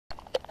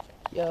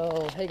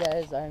Yo, hey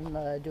guys, I'm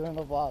doing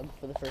a vlog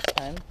for the first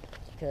time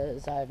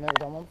because I've never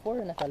done one before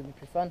and I thought it'd be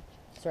pretty fun.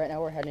 So right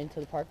now we're heading to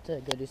the park to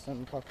go do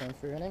some parkour and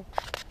free running,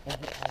 and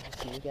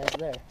I'll see you guys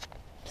there.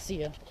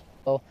 See ya.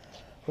 Oh,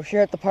 we're here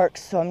at the park,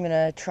 so I'm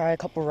gonna try a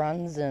couple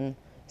runs and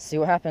see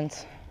what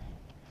happens.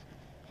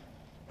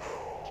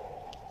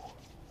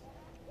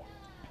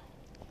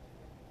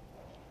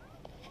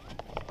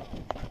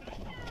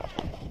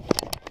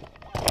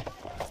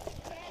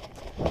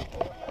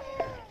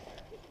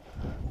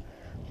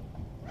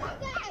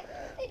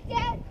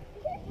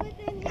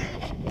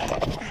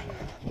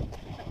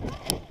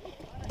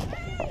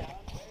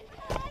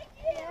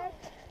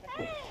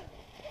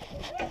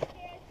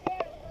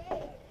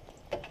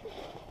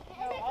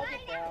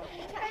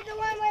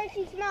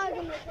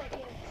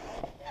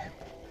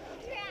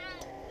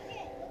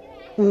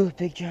 Ooh,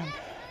 big jump.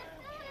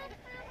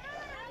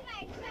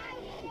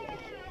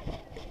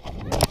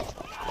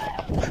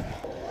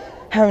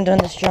 Haven't done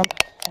this jump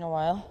in a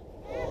while,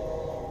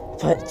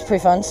 but it's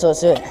pretty fun, so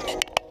let's do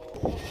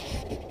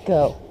it.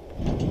 Go.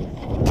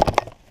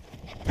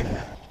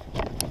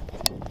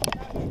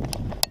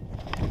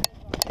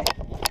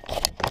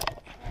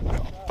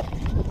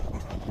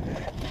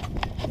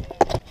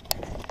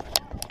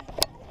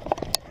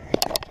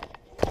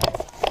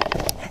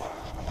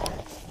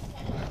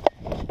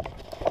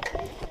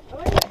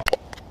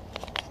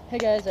 Hey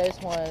guys, I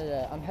just wanted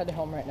to, I'm headed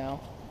home right now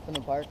from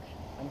the park.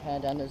 I'm kind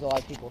of done, there's a lot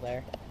of people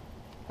there.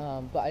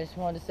 But I just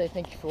wanted to say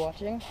thank you for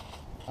watching,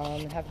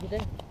 and have a good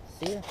day.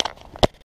 See ya.